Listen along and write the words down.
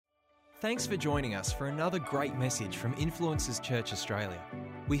Thanks for joining us for another great message from Influencers Church Australia.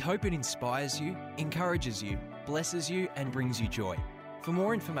 We hope it inspires you, encourages you, blesses you, and brings you joy. For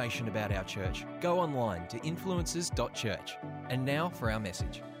more information about our church, go online to influencers.church. And now for our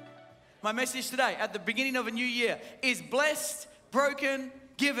message. My message today at the beginning of a new year is blessed, broken,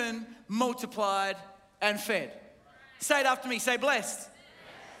 given, multiplied, and fed. Say it after me. Say blessed,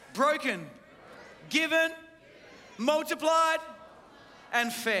 broken, given, multiplied,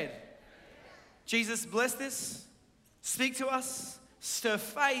 and fed. Jesus, bless this. Speak to us. Stir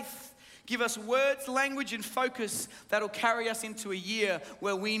faith. Give us words, language, and focus that'll carry us into a year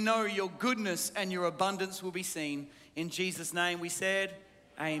where we know your goodness and your abundance will be seen. In Jesus' name we said,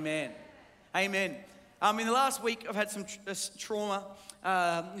 amen. Amen. In the last week, I've had some trauma.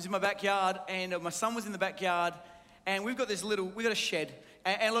 It was in my backyard, and my son was in the backyard, and we've got a shed.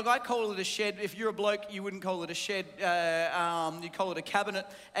 And look, I call it a shed. If you're a bloke, you wouldn't call it a shed. You'd call it a cabinet.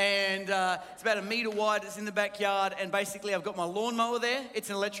 And it's about 1 metre wide. It's in the backyard. And basically, I've got my lawnmower there. It's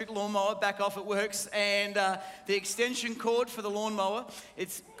an electric lawnmower. Back off, it works. And the extension cord for the lawnmower,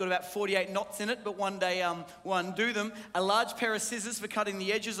 it's got about 48 knots in it. But one day, we'll undo them. A large pair of scissors for cutting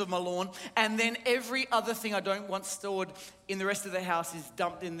the edges of my lawn. And then every other thing I don't want stored in the rest of the house is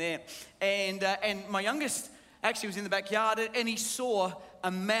dumped in there. And my youngest actually was in the backyard, and he saw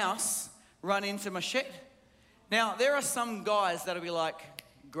a mouse run into my shed. Now, there are some guys that'll be like,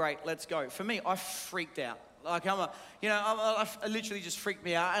 great, let's go. For me, I freaked out. Like, I literally just freaked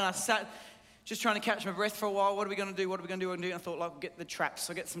me out, and I sat just trying to catch my breath for a while. What are we going to do? And I thought, like, get the traps.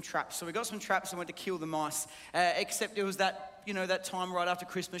 So I get some traps. So we got some traps and went to kill the mice, except it was that time right after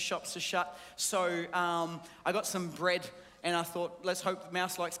Christmas, shops are shut. So I got some bread, and I thought, let's hope the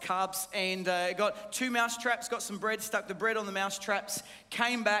mouse likes carbs. And got 2 mouse traps, got some bread, stuck the bread on the mouse traps,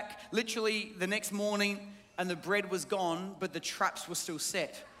 came back literally the next morning, and the bread was gone, but the traps were still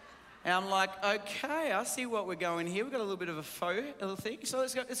set. And I'm like, okay, I see what we're going here. We've got a little bit of a little thing. So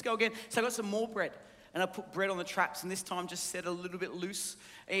let's go again. So I got some more bread, and I put bread on the traps, and this time just set a little bit loose.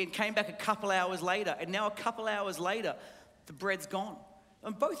 And came back a couple hours later, and now a couple hours later, the bread's gone.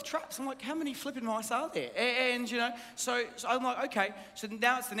 On both traps, I'm like, how many flipping mice are there? And so I'm like, okay. So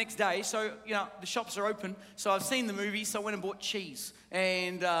now it's the next day. So, the shops are open. So I've seen the movie. So I went and bought cheese.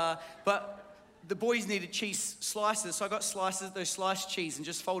 And, but the boys needed cheese slices. So I got those sliced cheese, and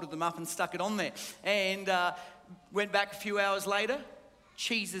just folded them up and stuck it on there. And went back a few hours later,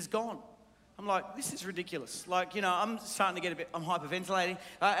 cheese is gone. I'm like, this is ridiculous. Like, I'm starting to get I'm hyperventilating.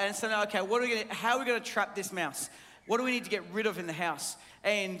 And so now, okay, how are we going to trap this mouse? What do we need to get rid of in the house?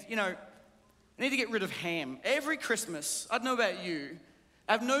 And, I need to get rid of ham. Every Christmas, I don't know about you,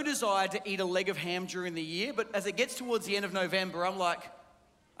 I have no desire to eat a leg of ham during the year, but as it gets towards the end of November, I'm like,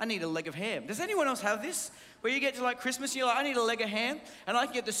 I need a leg of ham. Does anyone else have this? Where you get to Christmas, you're like, I need a leg of ham, and I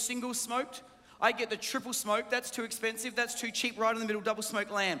can get the single smoked. I get the triple smoked. That's too expensive. That's too cheap. Right in the middle, double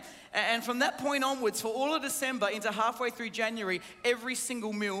smoked lamb. And from that point onwards, for all of December into halfway through January, every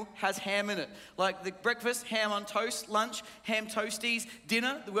single meal has ham in it. Like the breakfast, ham on toast. Lunch, ham toasties.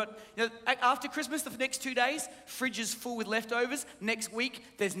 Dinner. After Christmas, the next 2 days, fridge is full with leftovers. Next week,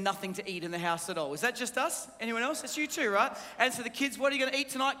 there's nothing to eat in the house at all. Is that just us? Anyone else? It's you too, right? And so the kids, what are you going to eat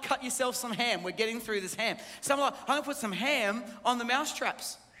tonight? Cut yourself some ham. We're getting through this ham. So I'm like, I'm going to put some ham on the mouse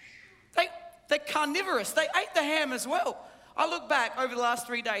traps. They're carnivorous. They ate the ham as well. I look back over the last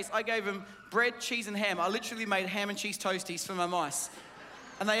 3 days, I gave them bread, cheese, and ham. I literally made ham and cheese toasties for my mice.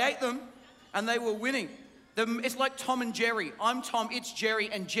 And they ate them, and they were winning. It's like Tom and Jerry. I'm Tom, it's Jerry,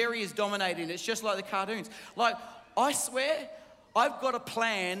 and Jerry is dominating. It's just like the cartoons. Like, I swear, I've got a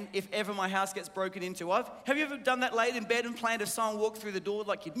plan if ever my house gets broken into. Have you ever done that late in bed and planned if someone walked through the door,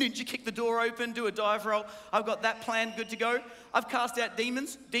 like you ninja kick the door open, do a dive roll? I've got that plan good to go. I've cast out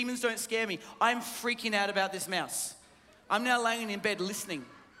demons. Demons don't scare me. I'm freaking out about this mouse. I'm now laying in bed listening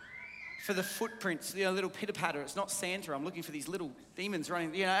for the footprints, little pitter-patter. It's not Santa. I'm looking for these little demons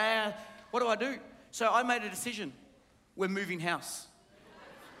running. What do? So I made a decision. We're moving house.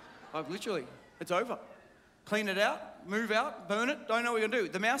 Literally, it's over. Clean it out, move out, burn it, don't know what we're going to do.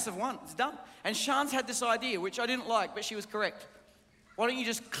 The mouse have won, it's done. And Sian's had this idea, which I didn't like, but she was correct. Why don't you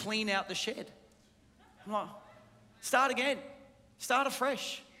just clean out the shed? I'm like, start again, start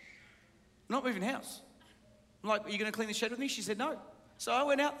afresh. I'm not moving house. I'm like, are you going to clean the shed with me? She said no. So I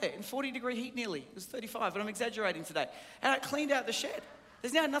went out there in 40-degree heat nearly. It was 35, but I'm exaggerating today. And I cleaned out the shed.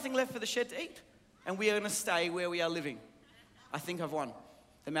 There's now nothing left for the shed to eat. And we are going to stay where we are living. I think I've won.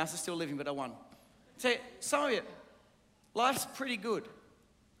 The mouse is still living, but I won. So some of you, life's pretty good.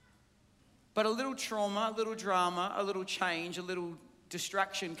 But a little trauma, a little drama, a little change, a little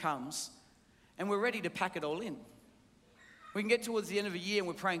distraction comes, and we're ready to pack it all in. We can get towards the end of a year and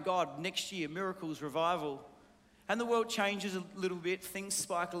we're praying, God, next year, miracles, revival. And the world changes a little bit, things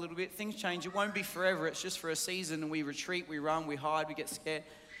spike a little bit, things change. It won't be forever, it's just for a season, and we retreat, we run, we hide, we get scared,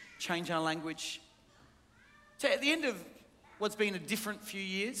 change our language. So at the end of what's been a different few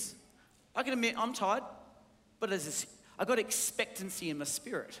years, I can admit I'm tired, but I've got expectancy in my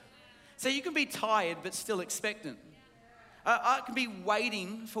spirit. So you can be tired but still expectant. I can be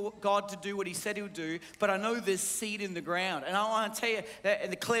waiting for God to do what he said he'll do, but I know there's seed in the ground. And I want to tell you that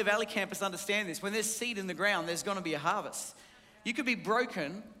the Clare Valley campus understand this. When there's seed in the ground, there's going to be a harvest. You could be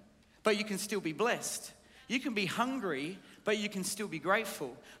broken, but you can still be blessed. You can be hungry, but you can still be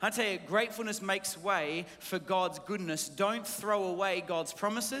grateful. I tell you, gratefulness makes way for God's goodness. Don't throw away God's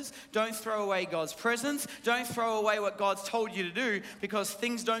promises. Don't throw away God's presence. Don't throw away what God's told you to do because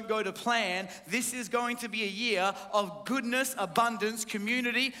things don't go to plan. This is going to be a year of goodness, abundance,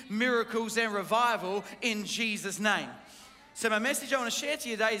 community, miracles, and revival in Jesus' name. So my message I want to share to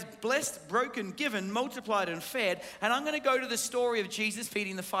you today is blessed, broken, given, multiplied, and fed. And I'm going to go to the story of Jesus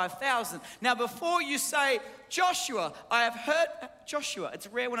feeding the 5,000. Now, before you say, Joshua, I have heard, Joshua, it's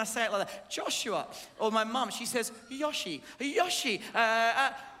rare when I say it like that, Joshua, or my mum, she says, Yoshi.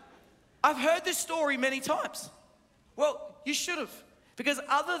 I've heard this story many times. Well, you should have. Because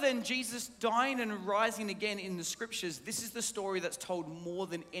other than Jesus dying and rising again in the scriptures, this is the story that's told more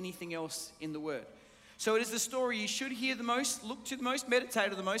than anything else in the word. So it is the story you should hear the most, look to the most, meditate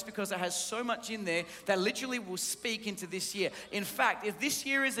on the most, because it has so much in there that literally will speak into this year. In fact, if this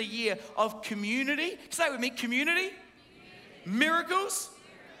year is a year of community, say it with me, community, miracles,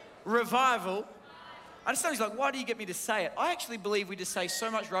 revival. I understand he's like, why do you get me to say it? I actually believe we just say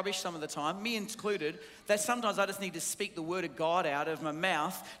so much rubbish some of the time, me included, that sometimes I just need to speak the word of God out of my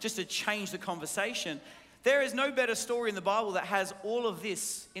mouth just to change the conversation. There is no better story in the Bible that has all of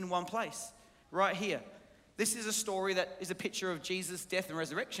this in one place. Right here. This is a story that is a picture of Jesus' death and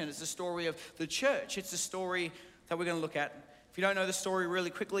resurrection. It's a story of the church. It's a story that we're going to look at. If you don't know the story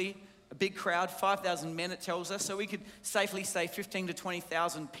really quickly, a big crowd, 5,000 men it tells us. So we could safely say 15 to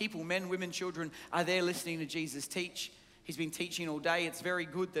 20,000 people, men, women, children, are there listening to Jesus teach. He's been teaching all day. It's very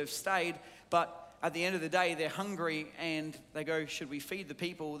good they've stayed. But at the end of the day, they're hungry and they go, should we feed the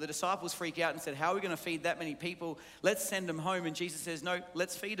people? The disciples freak out and said, how are we going to feed that many people? Let's send them home. And Jesus says, no,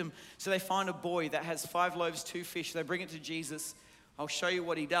 let's feed them. So they find a boy that has 5 loaves, 2 fish. They bring it to Jesus. I'll show you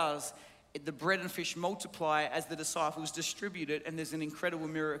what he does. The bread and fish multiply as the disciples distribute it, and there's an incredible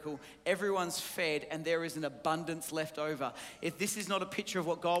miracle. Everyone's fed, and there is an abundance left over. If this is not a picture of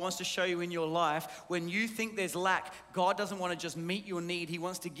what God wants to show you in your life, when you think there's lack, God doesn't want to just meet your need. He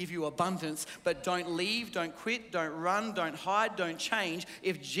wants to give you abundance. But don't leave, don't quit, don't run, don't hide, don't change.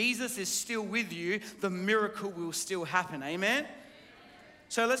 If Jesus is still with you, the miracle will still happen. Amen?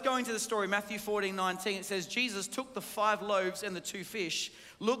 So let's go into the story. Matthew 14:19, it says, Jesus took the 5 loaves and the 2 fish,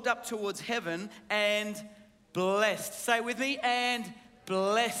 looked up towards heaven and blessed. Say it with me, and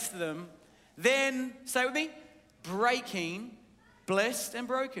blessed them. Then, say it with me, breaking, blessed and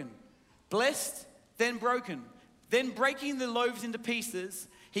broken. Blessed, then broken. Then breaking the loaves into pieces,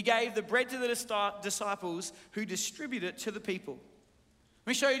 he gave the bread to the disciples who distributed it to the people.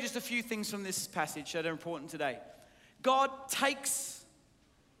 Let me show you just a few things from this passage that are important today. God takes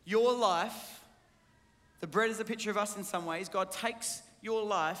your life, the bread is a picture of us in some ways. God takes your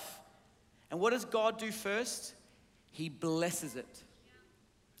life, and what does God do first? He blesses it.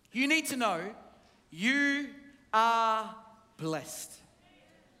 You need to know you are blessed.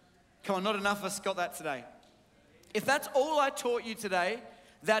 Come on, not enough of us got that today. If that's all I taught you today,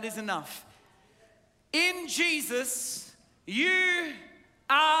 that is enough. In Jesus, you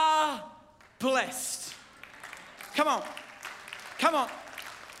are blessed. Come on. Come on.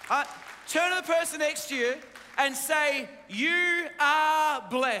 Turn to the person next to you and say, you are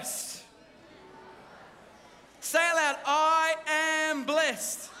blessed. Say it loud, I am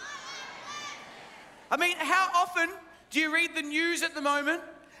blessed. I mean, how often do you read the news at the moment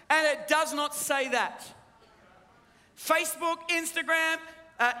and it does not say that? Facebook, Instagram,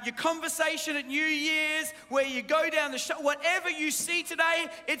 your conversation at New Year's, where you go down the show, whatever you see today,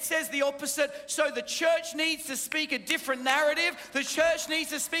 it says the opposite. So the church needs to speak a different narrative. The church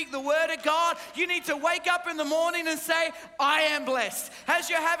needs to speak the word of God. You need to wake up in the morning and say, I am blessed. As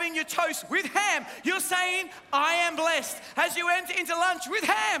you're having your toast with ham, you're saying, I am blessed. As you enter into lunch with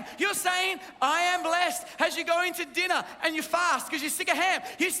ham, you're saying, I am blessed. As you go into dinner and you fast because you're sick of ham,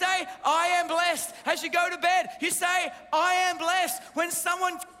 you say, I am blessed. As you go to bed, you say, I am blessed. When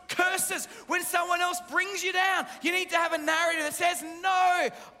someone curses, when someone else brings you down, you need to have a narrative that says, no,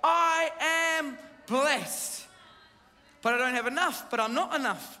 I am blessed. But I don't have enough, but I'm not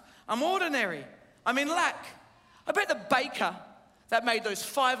enough. I'm ordinary. I'm in lack. I bet the baker that made those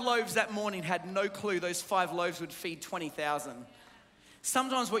 5 loaves that morning had no clue those 5 loaves would feed 20,000.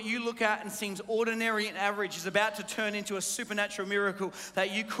 Sometimes what you look at and seems ordinary and average is about to turn into a supernatural miracle that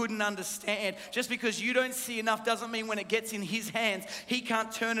you couldn't understand. Just because you don't see enough doesn't mean when it gets in his hands, he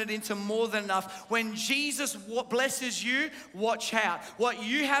can't turn it into more than enough. When Jesus blesses you, watch out. What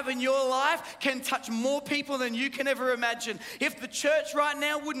you have in your life can touch more people than you can ever imagine. If the church right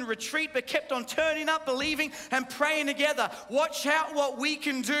now wouldn't retreat but kept on turning up, believing and praying together, watch out what we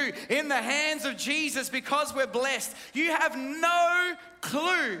can do in the hands of Jesus because we're blessed. You have no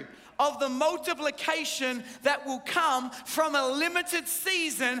clue of the multiplication that will come from a limited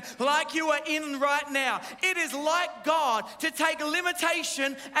season like you are in right now. It is like God to take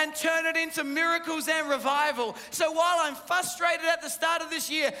limitation and turn it into miracles and revival. So while I'm frustrated at the start of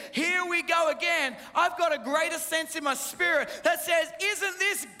this year, here we go again. I've got a greater sense in my spirit that says, isn't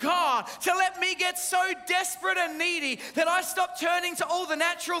this God to let me get so desperate and needy that I stop turning to all the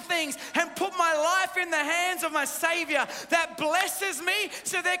natural things and put my life in the hands of my Savior that blesses me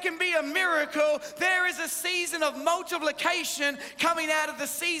so there can be a miracle. There is a season of multiplication coming out of the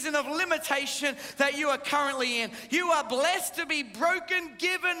season of limitation that you are currently in. You are blessed to be broken,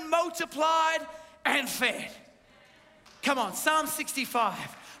 given, multiplied, and fed. Come on, Psalm 65.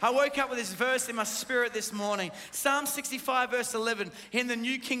 I woke up with this verse in my spirit this morning. Psalm 65 verse 11 in the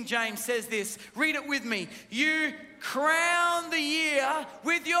New King James says this. Read it with me. You crown the year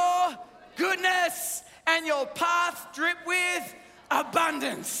with your goodness and your path drip with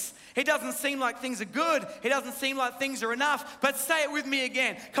abundance. It doesn't seem like things are good. It doesn't seem like things are enough. But say it with me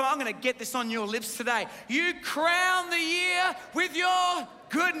again. Come on, I'm going to get this on your lips today. You crown the year with your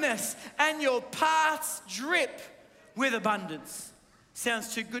goodness and your paths drip with abundance.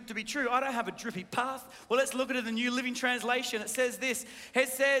 Sounds too good to be true. I don't have a drippy path. Well, let's look at it in the New Living Translation. It says this. It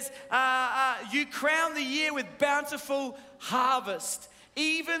says, you crown the year with bountiful harvest,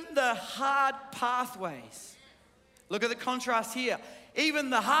 even the hard pathways. Look at the contrast here. Even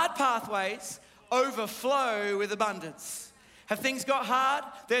the hard pathways overflow with abundance. Have things got hard?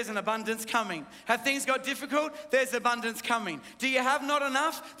 There's an abundance coming. Have things got difficult? There's abundance coming. Do you have not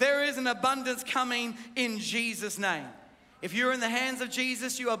enough? There is an abundance coming in Jesus' name. If you're in the hands of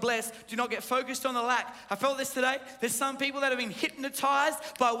Jesus, you are blessed. Do not get focused on the lack. I felt this today. There's some people that have been hypnotized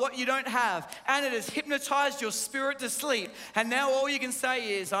by what you don't have, and it has hypnotized your spirit to sleep. And now all you can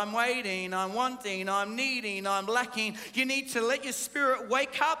say is, I'm waiting, I'm wanting, I'm needing, I'm lacking. You need to let your spirit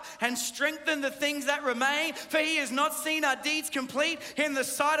wake up and strengthen the things that remain, for he has not seen our deeds complete in the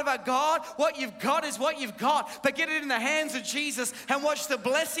sight of our God. What you've got is what you've got, but get it in the hands of Jesus and watch the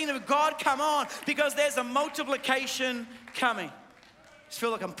blessing of God come on, because there's a multiplication coming. I just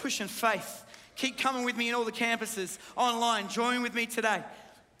feel like I'm pushing faith. Keep coming with me in all the campuses, online. Join with me today.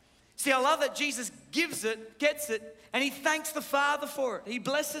 See, I love that Jesus gives it, gets it, and he thanks the Father for it. He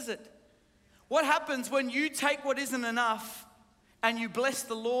blesses it. What happens when you take what isn't enough and you bless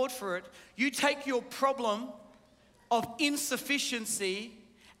the Lord for it? You take your problem of insufficiency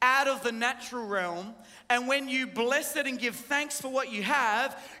out of the natural realm, and when you bless it and give thanks for what you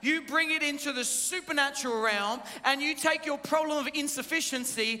have, you bring it into the supernatural realm, and you take your problem of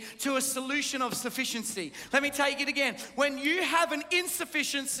insufficiency to a solution of sufficiency. Let me take it again. When you have an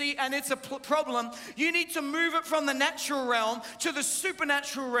insufficiency and it's a problem, you need to move it from the natural realm to the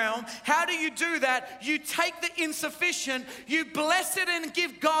supernatural realm. How do you do that? You take the insufficient, you bless it and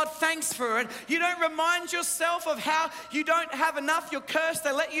give God thanks for it. You don't remind yourself of how you don't have enough, you're cursed,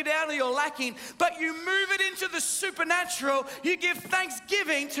 they let you down, or you're lacking, but you move it into the supernatural. You give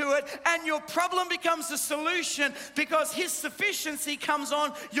thanksgiving to it, and your problem becomes the solution, because his sufficiency comes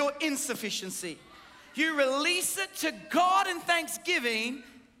on your insufficiency. You release it to God in thanksgiving,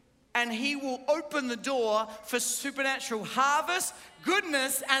 and he will open the door for supernatural harvest,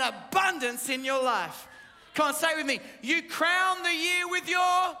 goodness, and abundance in your life. Come on, say it with me. You crown the year with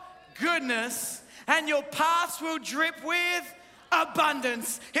your goodness, and your paths will drip with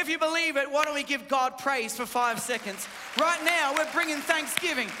abundance. If you believe it, why don't we give God praise for 5 seconds? Right now, we're bringing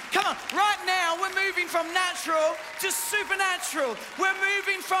thanksgiving. Come on, right now, we're moving from natural to supernatural. We're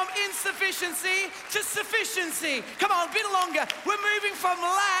moving from insufficiency to sufficiency. Come on, a bit longer. We're moving from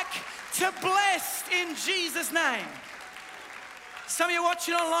lack to blessed in Jesus' name. Some of you are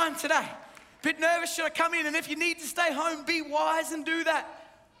watching online today. Bit nervous, should I come in? And if you need to stay home, be wise and do that.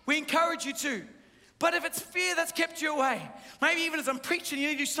 We encourage you to. But if it's fear that's kept you away, maybe even as I'm preaching, you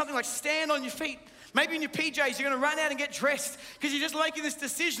need to do something like stand on your feet. Maybe in your PJs, you're going to run out and get dressed because you're just making this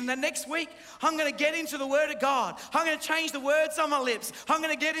decision that next week, I'm going to get into the Word of God. I'm going to change the words on my lips. I'm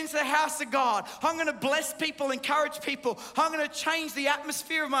going to get into the house of God. I'm going to bless people, encourage people. I'm going to change the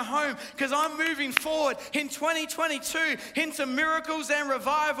atmosphere of my home because I'm moving forward in 2022 into miracles and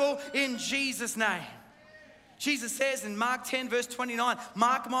revival in Jesus' name. Jesus says in Mark 10, verse 29,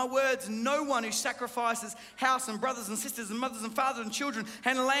 mark my words, no one who sacrifices house and brothers and sisters and mothers and fathers and children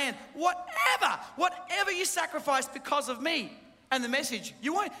and land, whatever you sacrifice because of me and the message,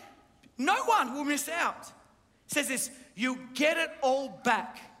 no one will miss out. It says this, you'll get it all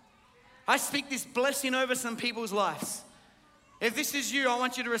back. I speak this blessing over some people's lives. If this is you, I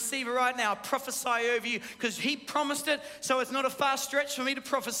want you to receive it right now. I prophesy over you because he promised it, so it's not a far stretch for me to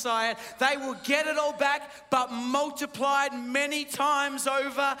prophesy it. They will get it all back, but multiplied many times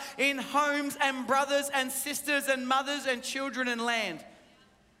over in homes and brothers and sisters and mothers and children and land.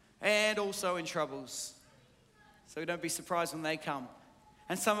 And also in troubles. So don't be surprised when they come.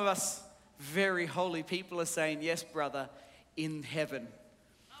 And some of us very holy people are saying, yes, brother, in heaven.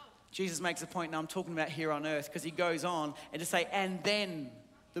 Jesus makes a point, now I'm talking about here on earth, because he goes on and to say, and then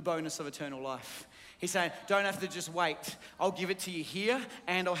the bonus of eternal life. He's saying, don't have to just wait. I'll give it to you here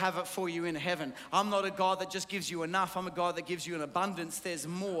and I'll have it for you in heaven. I'm not a God that just gives you enough. I'm a God that gives you an abundance. There's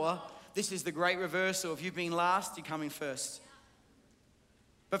more. This is the great reversal. If you've been last, you're coming first.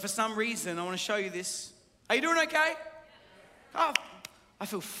 But for some reason, I want to show you this. Are you doing okay? Oh, I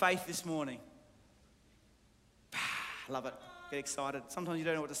feel faith this morning. Love it. Get excited. Sometimes you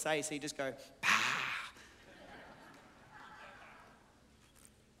don't know what to say, so you just go, bah.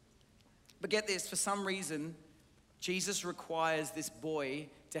 But get this, for some reason, Jesus requires this boy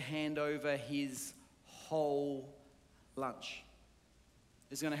to hand over his whole lunch.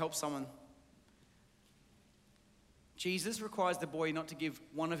 This is going to help someone. Jesus requires the boy not to give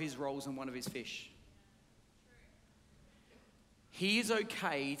one of his rolls and one of his fish. He is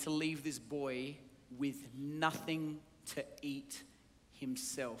okay to leave this boy with nothing to eat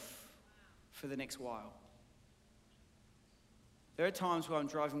himself for the next while. There are times where I'm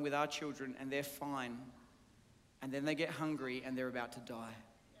driving with our children and they're fine, and then they get hungry and they're about to die.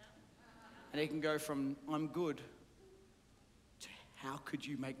 And it can go from, I'm good, to how could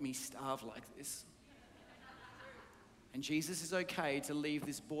you make me starve like this? And Jesus is okay to leave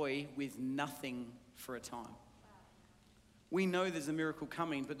this boy with nothing for a time. We know there's a miracle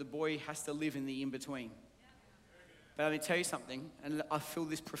coming, but the boy has to live in the in-between. But let me tell you something, and I feel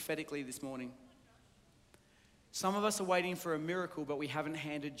this prophetically this morning. Some of us are waiting for a miracle, but we haven't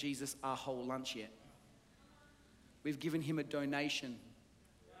handed Jesus our whole lunch yet. We've given him a donation.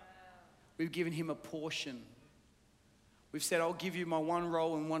 We've given him a portion. We've said, I'll give you my one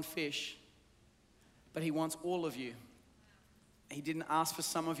roll and one fish, but he wants all of you. He didn't ask for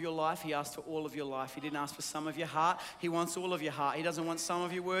some of your life, he asked for all of your life. He didn't ask for some of your heart, he wants all of your heart. He doesn't want some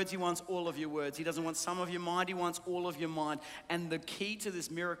of your words, he wants all of your words. He doesn't want some of your mind, he wants all of your mind. And the key to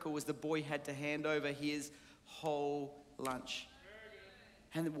this miracle was the boy had to hand over his whole lunch.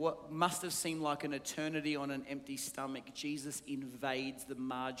 And what must have seemed like an eternity on an empty stomach, Jesus invades the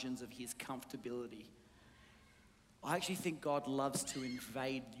margins of his comfortability. I actually think God loves to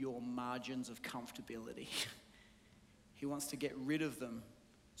invade your margins of comfortability. He wants to get rid of them,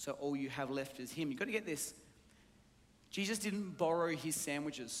 so all you have left is him. You've got to get this. Jesus didn't borrow his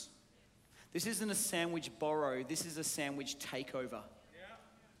sandwiches. This isn't a sandwich borrow. This is a sandwich takeover.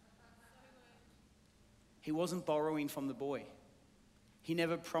 He wasn't borrowing from the boy. He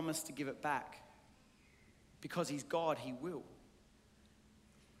never promised to give it back. Because he's God, he will.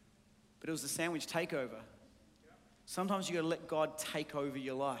 But it was a sandwich takeover. Sometimes you got to let God take over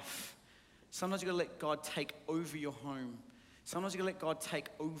your life. Sometimes you've got to let God take over your home. Sometimes you've got to let God take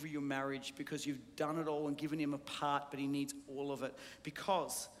over your marriage because you've done it all and given him a part, but he needs all of it.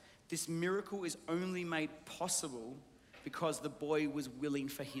 Because this miracle is only made possible because the boy was willing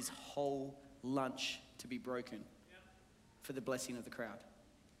for his whole lunch to be broken for the blessing of the crowd.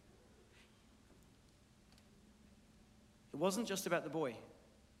 It wasn't just about the boy.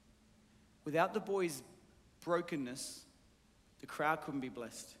 Without the boy's brokenness, the crowd couldn't be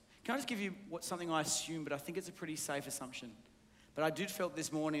blessed. Can I just give you something I assume, but I think it's a pretty safe assumption. But I did felt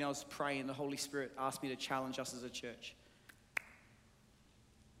this morning I was praying, the Holy Spirit asked me to challenge us as a church.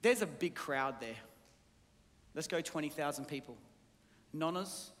 There's a big crowd there. Let's go 20,000 people.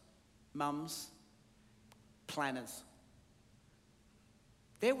 Nonnas, mums, planners.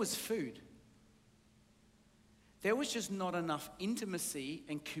 There was food. There was just not enough intimacy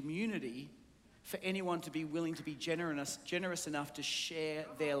and community for anyone to be willing to be generous enough to share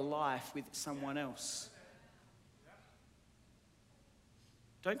their life with someone else.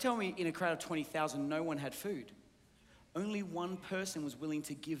 Don't tell me in a crowd of 20,000, no one had food. Only one person was willing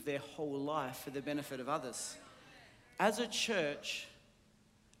to give their whole life for the benefit of others. As a church,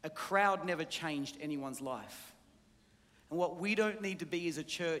 a crowd never changed anyone's life. And what we don't need to be as a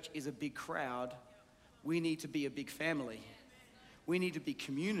church is a big crowd. We need to be a big family. We need to be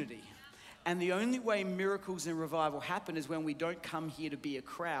community. And the only way miracles and revival happen is when we don't come here to be a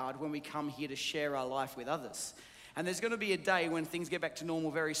crowd, when we come here to share our life with others. And there's going to be a day when things get back to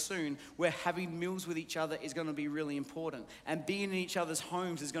normal very soon where having meals with each other is going to be really important. And being in each other's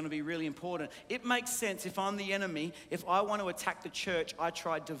homes is going to be really important. It makes sense if I'm the enemy, if I want to attack the church, I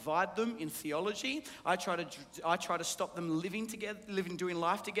try to divide them in theology. I try to stop them living together, doing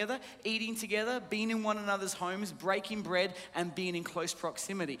life together, eating together, being in one another's homes, breaking bread, and being in close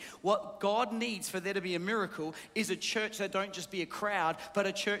proximity. What God needs for there to be a miracle is a church that don't just be a crowd, but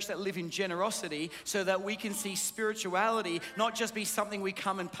a church that live in generosity so that we can see spirituality not just be something we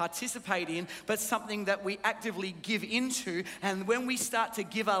come and participate in, but something that we actively give into. And when we start to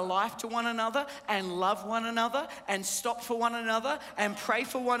give our life to one another and love one another and stop for one another and pray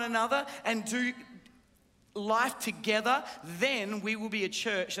for one another and do life together, then we will be a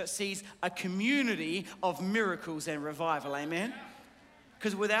church that sees a community of miracles and revival. Amen?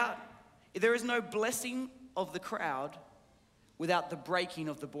 Because there is no blessing of the crowd without the breaking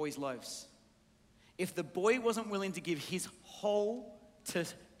of the boy's loaves. If the boy wasn't willing to give his whole to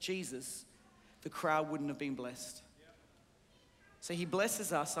Jesus, the crowd wouldn't have been blessed. So he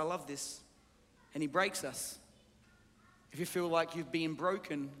blesses us, I love this, and he breaks us. If you feel like you've been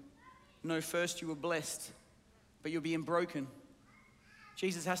broken, know first you were blessed, but you're being broken.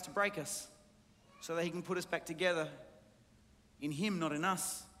 Jesus has to break us so that he can put us back together in him, not in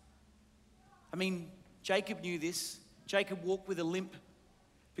us. I mean, Jacob knew this. Jacob walked with a limp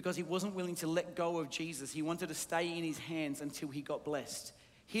because he wasn't willing to let go of Jesus. He wanted to stay in his hands until he got blessed.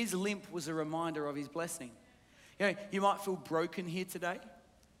 His limp was a reminder of his blessing. You know, you might feel broken here today,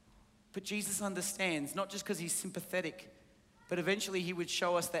 but Jesus understands, not just because he's sympathetic, but eventually he would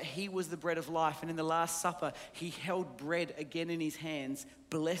show us that he was the bread of life. And in the Last Supper, he held bread again in his hands,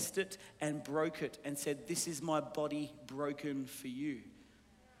 blessed it and broke it and said, "This is my body broken for you."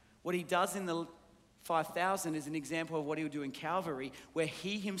 What he does in the 5,000 is an example of what he'll do in Calvary, where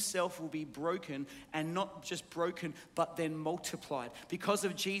he himself will be broken, and not just broken, but then multiplied. Because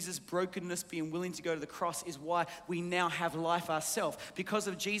of Jesus' brokenness, being willing to go to the cross is why we now have life ourselves. Because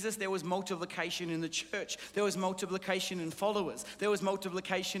of Jesus, there was multiplication in the church. There was multiplication in followers. There was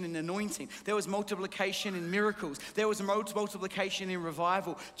multiplication in anointing. There was multiplication in miracles. There was multiplication in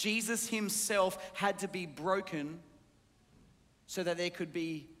revival. Jesus himself had to be broken so that there could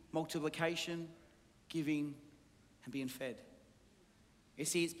be multiplication, giving, and being fed. You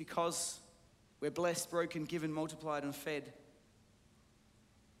see, it's because we're blessed, broken, given, multiplied, and fed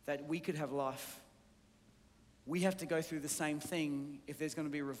that we could have life. We have to go through the same thing if there's going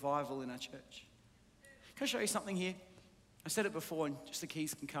to be revival in our church. Can I show you something here? I said it before, and just the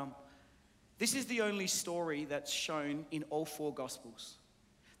keys can come. This is the only story that's shown in all four Gospels.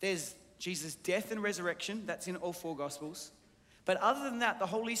 There's Jesus' death and resurrection, that's in all four Gospels. But other than that, the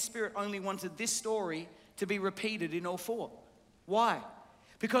Holy Spirit only wanted this story to be repeated in all four. Why?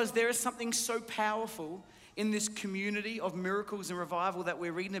 Because there is something so powerful in this community of miracles and revival that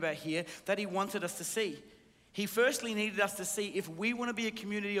we're reading about here that he wanted us to see. He firstly needed us to see if we want to be a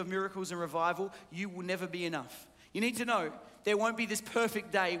community of miracles and revival, you will never be enough. You need to know there won't be this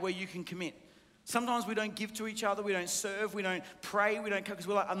perfect day where you can commit. Sometimes we don't give to each other, we don't serve, we don't pray, we don't, because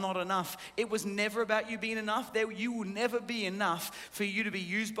we're like, I'm not enough. It was never about you being enough. You will never be enough for you to be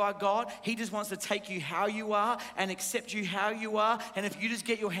used by God. He just wants to take you how you are and accept you how you are. And if you just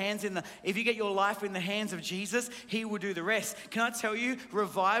get if you get your life in the hands of Jesus, he will do the rest. Can I tell you,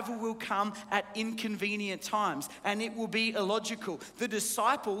 revival will come at inconvenient times, and it will be illogical. The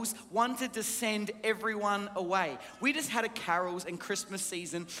disciples wanted to send everyone away. We just had a carols and Christmas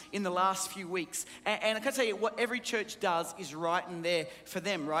season in the last few weeks. And I can tell you what every church does is right in there for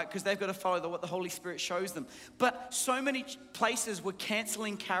them, right? Because they've got to follow what the Holy Spirit shows them. But so many places were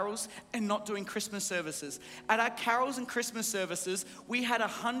canceling carols and not doing Christmas services. At our carols and Christmas services, we had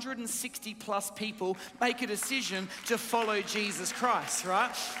 160 plus people make a decision to follow Jesus Christ,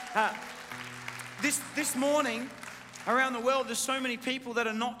 right? This morning, Around the world, there's so many people that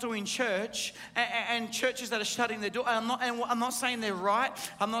are not doing church and churches that are shutting their door. And I'm not saying they're right.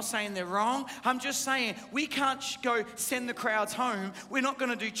 I'm not saying they're wrong. I'm just saying we can't go send the crowds home. We're not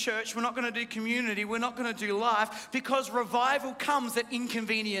going to do church. We're not going to do community. We're not going to do life, because revival comes at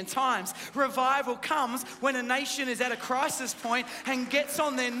inconvenient times. Revival comes when a nation is at a crisis point and gets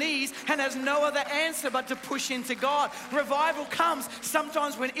on their knees and has no other answer but to push into God. Revival comes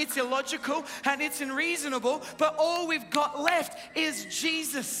sometimes when it's illogical and it's unreasonable, but all we've got left is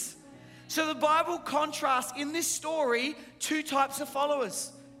Jesus. So the Bible contrasts in this story two types of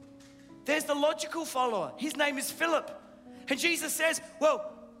followers. There's the logical follower. His name is Philip. And Jesus says,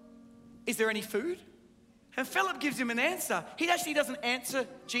 well, is there any food? And Philip gives him an answer. He actually doesn't answer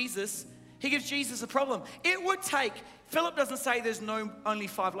Jesus. He gives Jesus a problem. It would take, Philip doesn't say there's only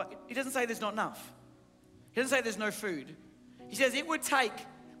 5, he doesn't say there's not enough. He doesn't say there's no food. He says it would take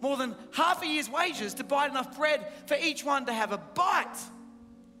more than half a year's wages to buy enough bread for each one to have a bite.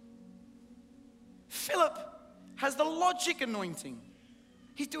 Philip has the logic anointing.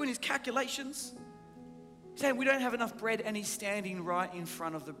 He's doing his calculations. He's saying we don't have enough bread, and he's standing right in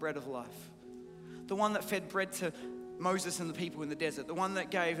front of the bread of life. The one that fed bread to Moses and the people in the desert, the one that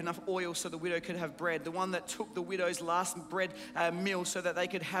gave enough oil so the widow could have bread, the one that took the widow's last bread meal so that they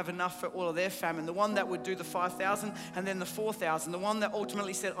could have enough for all of their famine, the one that would do the 5,000 and then the 4,000, the one that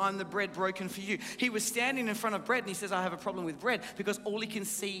ultimately said, I'm the bread broken for you. He was standing in front of bread and he says, I have a problem with bread, because all he can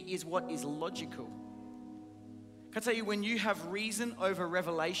see is what is logical. Can I tell you, when you have reason over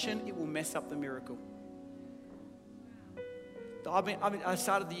revelation, it will mess up the miracle. I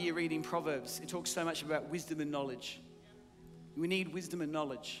started the year reading Proverbs. It talks so much about wisdom and knowledge. We need wisdom and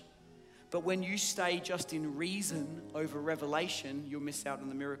knowledge. But when you stay just in reason over revelation, you'll miss out on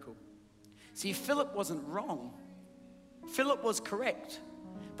the miracle. See, Philip wasn't wrong. Philip was correct.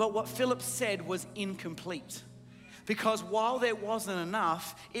 But what Philip said was incomplete. Because while there wasn't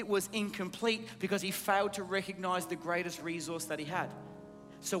enough, it was incomplete because he failed to recognize the greatest resource that he had.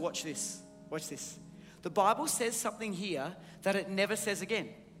 So watch this. Watch this. The Bible says something here that it never says again.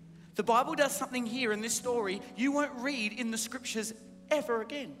 The Bible does something here in this story you won't read in the scriptures ever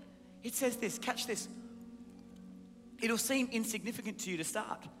again. It says this, catch this. It'll seem insignificant to you to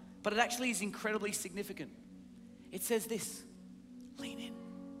start, but it actually is incredibly significant. It says this, lean in.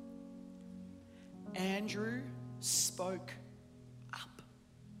 Andrew spoke up.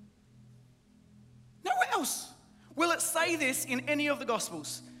 Nowhere else will it say this in any of the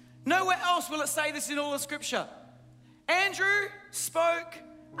Gospels. Nowhere else will it say this in all of Scripture. Andrew spoke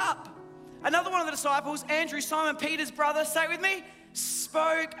up. Another one of the disciples, Andrew, Simon Peter's brother, say it with me,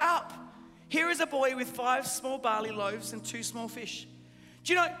 spoke up. Here is a boy with 5 small barley loaves and 2 small fish.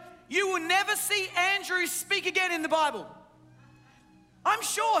 Do you know, you will never see Andrew speak again in the Bible. I'm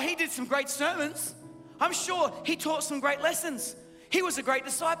sure he did some great sermons. I'm sure he taught some great lessons. He was a great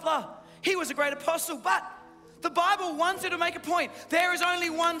discipler. He was a great apostle, but the Bible wanted to make a point. There is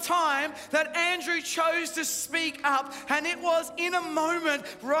only one time that Andrew chose to speak up, and it was in a moment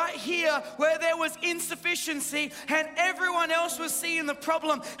right here where there was insufficiency and everyone else was seeing the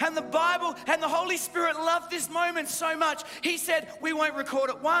problem. And the Bible and the Holy Spirit loved this moment so much. He said, we won't record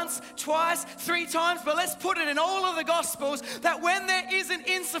it once, twice, 3 times, but let's put it in all of the Gospels that when there is an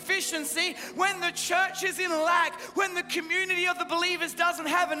insufficiency, when the church is in lack, when the community of the believers doesn't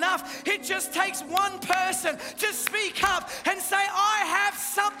have enough, it just takes one person to speak up and say, I have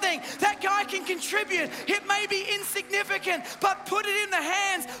something that I can contribute. It may be insignificant, but put it in the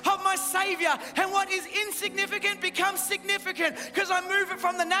hands of my Savior. And what is insignificant becomes significant because I move it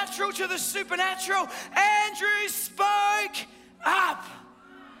from the natural to the supernatural. Andrew spoke up.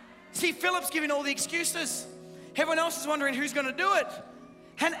 See, Philip's giving all the excuses. Everyone else is wondering who's going to do it.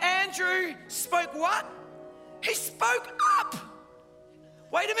 And Andrew spoke what? He spoke up.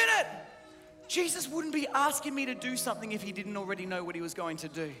 Wait a minute. Jesus wouldn't be asking me to do something if he didn't already know what he was going to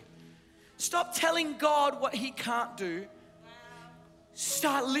do. Stop telling God what he can't do.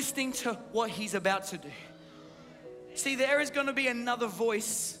 Start listening to what he's about to do. See, there is going to be another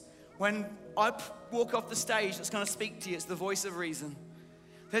voice when I walk off the stage that's going to speak to you. It's the voice of reason.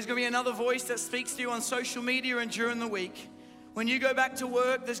 There's going to be another voice that speaks to you on social media and during the week. When you go back to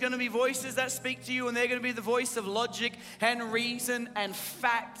work, there's going to be voices that speak to you, and they're going to be the voice of logic and reason and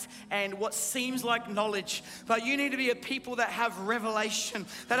fact and what seems like knowledge. But you need to be a people that have revelation,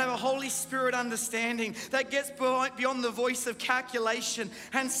 that have a Holy Spirit understanding, that gets beyond the voice of calculation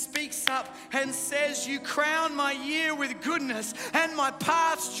and speaks up and says, you crown my year with goodness and my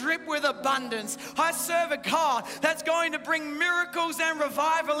paths drip with abundance. I serve a God that's going to bring miracles and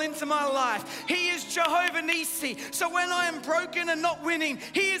revival into my life. He is Jehovah Nissi. So when I am broken broken and not winning,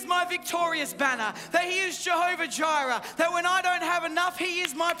 He is my victorious banner. That He is Jehovah Jireh. That when I don't have enough, He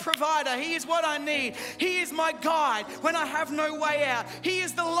is my provider. He is what I need. He is my guide when I have no way out. He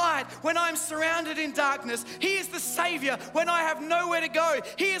is the light when I'm surrounded in darkness. He is the Savior when I have nowhere to go.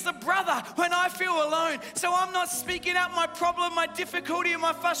 He is a brother when I feel alone. So I'm not speaking out my problem, my difficulty, and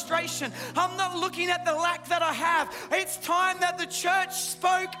my frustration. I'm not looking at the lack that I have. It's time that the church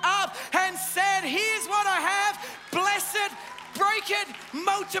spoke up and said, here's what I have. Bless it, break it,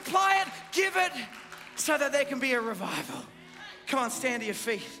 multiply it, give it, so that there can be a revival. Come on, stand to your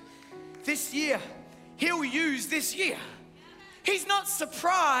feet. This year, He'll use this year. He's not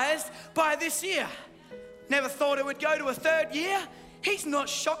surprised by this year. Never thought it would go to a third year. He's not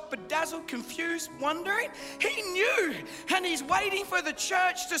shocked, bedazzled, confused, wondering. He knew, and He's waiting for the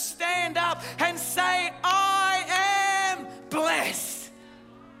church to stand up and say, I am blessed.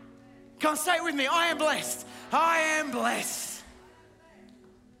 Come on, say it with me. I am blessed. I am blessed.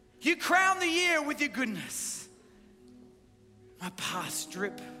 You crown the year with your goodness. My past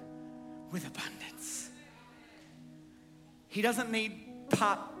drip with abundance. He doesn't need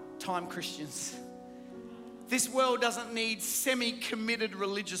part-time Christians. This world doesn't need semi-committed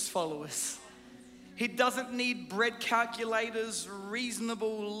religious followers. It doesn't need bread calculators,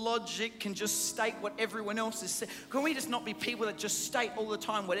 reasonable logic, can just state what everyone else is saying. Can we just not be people that just state all the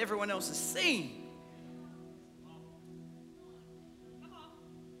time what everyone else is saying?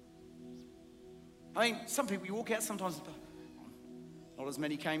 I mean, some people, you walk out sometimes, not as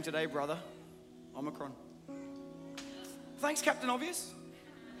many came today, brother. Omicron. Thanks, Captain Obvious.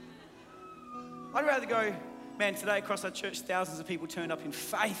 I'd rather go, man, today across our church, thousands of people turned up in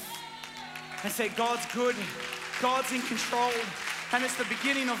faith and said, God's good, God's in control. And it's the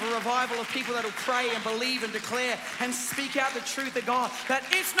beginning of a revival of people that will pray and believe and declare and speak out the truth of God. That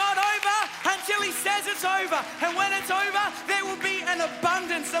it's not over until He says it's over. And when it's over, there will be an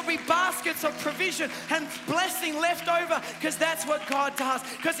abundance. There'll be baskets of provision and blessing left over, because that's what God does.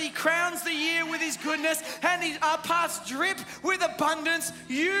 Because He crowns the year with His goodness and our paths drip with abundance.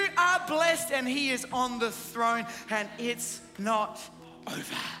 You are blessed and He is on the throne, and it's not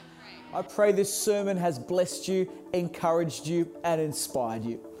over. I pray this sermon has blessed you, encouraged you, and inspired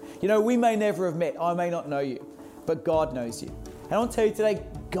you. You know, we may never have met. I may not know you, but God knows you. And I want to tell you today,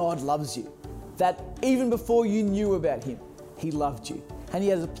 God loves you. That even before you knew about Him, He loved you. And He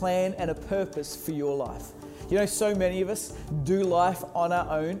has a plan and a purpose for your life. You know, so many of us do life on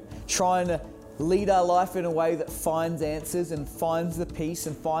our own, trying to lead our life in a way that finds answers and finds the peace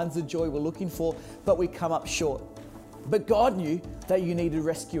and finds the joy we're looking for, but we come up short. But God knew that you needed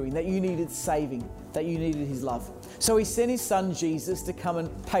rescuing, that you needed saving, that you needed His love. So He sent His Son Jesus to come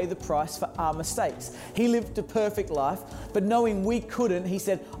and pay the price for our mistakes. He lived a perfect life, but knowing we couldn't, He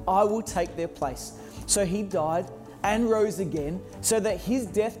said, I will take their place. So He died and rose again so that His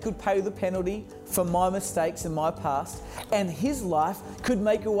death could pay the penalty for my mistakes and my past, and His life could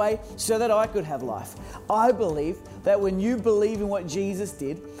make a way so that I could have life. I believe that when you believe in what Jesus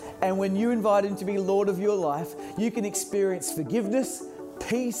did, and when you invite Him to be Lord of your life, you can experience forgiveness,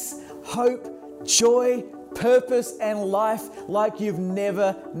 peace, hope, joy, purpose, and life like you've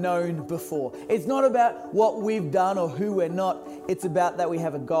never known before. It's not about what we've done or who we're not. It's about that we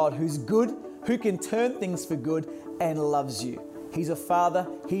have a God who's good, who can turn things for good, and loves you. He's a father,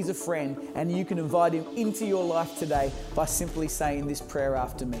 He's a friend, and you can invite Him into your life today by simply saying this prayer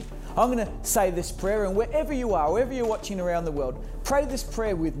after me. I'm going to say this prayer, and wherever you are, wherever you're watching around the world, pray this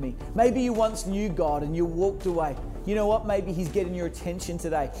prayer with me. Maybe you once knew God and you walked away. You know what? Maybe He's getting your attention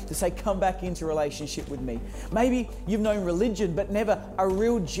today to say, come back into relationship with me. Maybe you've known religion, but never a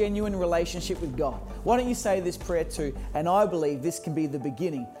real genuine relationship with God. Why don't you say this prayer too? And I believe this can be the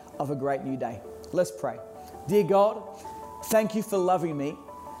beginning of a great new day. Let's pray. Dear God, thank You for loving me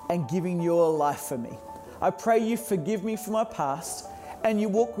and giving Your life for me. I pray You forgive me for my past and You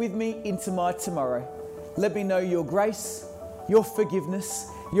walk with me into my tomorrow. Let me know Your grace, Your forgiveness,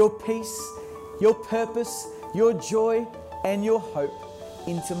 Your peace, Your purpose, Your joy, and Your hope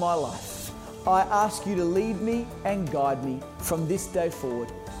into my life. I ask You to lead me and guide me from this day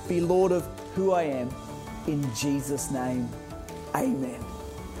forward. Be Lord of who I am. In Jesus' name, amen.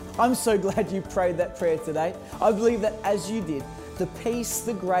 I'm so glad you prayed that prayer today. I believe that as you did, the peace,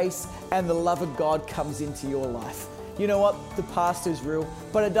 the grace, and the love of God comes into your life. you know what? The past is real,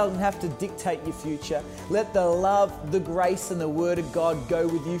 but it doesn't have to dictate your future. Let the love, the grace, and the Word of God go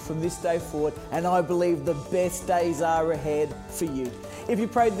with you from this day forward, and I believe the best days are ahead for you. If you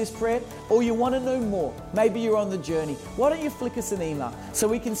prayed this prayer or you want to know more, maybe you're on the journey, why don't you flick us an email so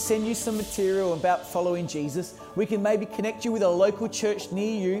we can send you some material about following Jesus. We can maybe connect you with a local church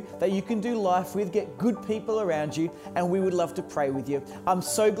near you that you can do life with, get good people around you, and we would love to pray with you. I'm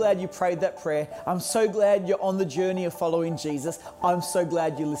so glad you prayed that prayer. I'm so glad you're on the journey of following Jesus. I'm so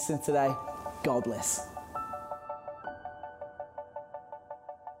glad you listened today. God bless.